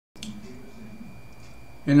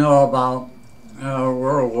You know about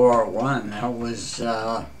World War One. That was,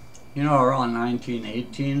 around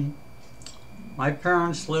 1918. My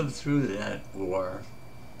parents lived through that war,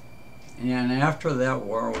 and after that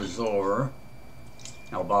war was over,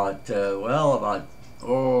 about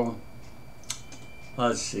oh,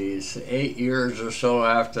 let's see, it's 8 years or so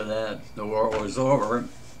after that the war was over,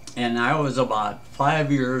 and I was about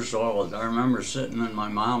 5 years old. I remember sitting in my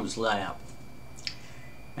mom's lap,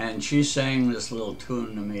 and she sang this little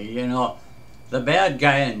tune to me. The bad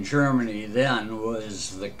guy in Germany then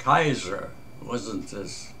was the Kaiser. It wasn't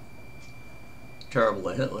this terrible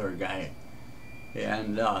Hitler guy.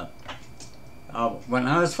 And when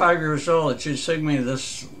I was 5 years old, she'd sing me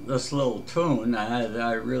this little tune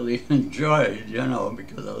I really enjoyed,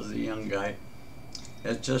 because I was a young guy.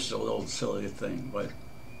 It's just a little silly thing, but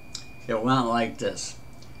it went like this.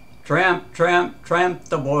 Tramp, tramp, tramp,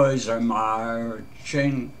 the boys are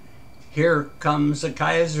marching. Here comes the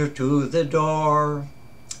Kaiser to the door.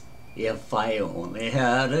 If I only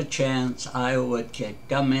had a chance, I would kick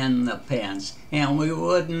him in the pants, and we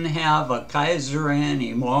wouldn't have a Kaiser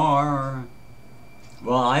anymore.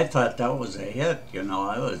 Well, I thought that was a hit,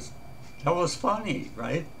 that was funny,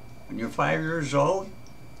 right? When you're 5 years old,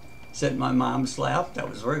 sit in my mom's lap, that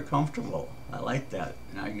was very comfortable. I like that,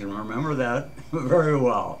 and I can remember that very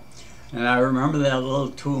well. And I remember that little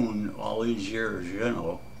tune all these years,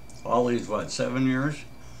 all these, 7 years?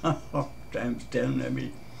 Times 10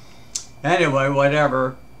 maybe. Anyway,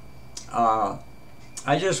 whatever. I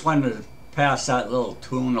just wanted to pass that little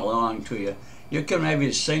tune along to you. You can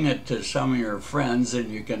maybe sing it to some of your friends,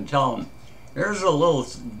 and you can tell them, here's a little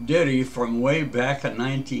ditty from way back in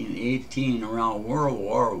 1918 around World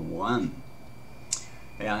War One.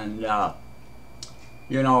 And,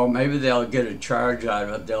 maybe they'll get a charge out of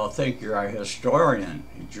it. They'll think you're a historian.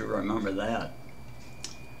 Did you remember that?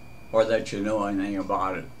 Or that you know anything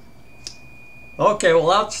about it. Okay,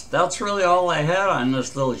 well, that's really all I had on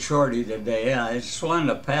this little shorty today. I just wanted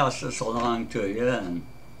to pass this along to you. And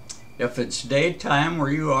if it's daytime where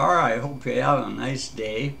you are, I hope you have a nice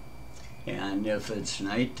day. And if it's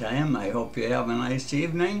nighttime, I hope you have a nice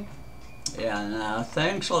evening. And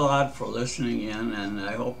thanks a lot for listening in, and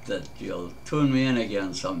I hope that you'll tune me in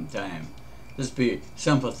again sometime. Just be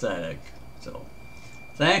sympathetic. So,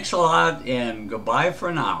 thanks a lot, and goodbye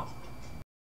for now.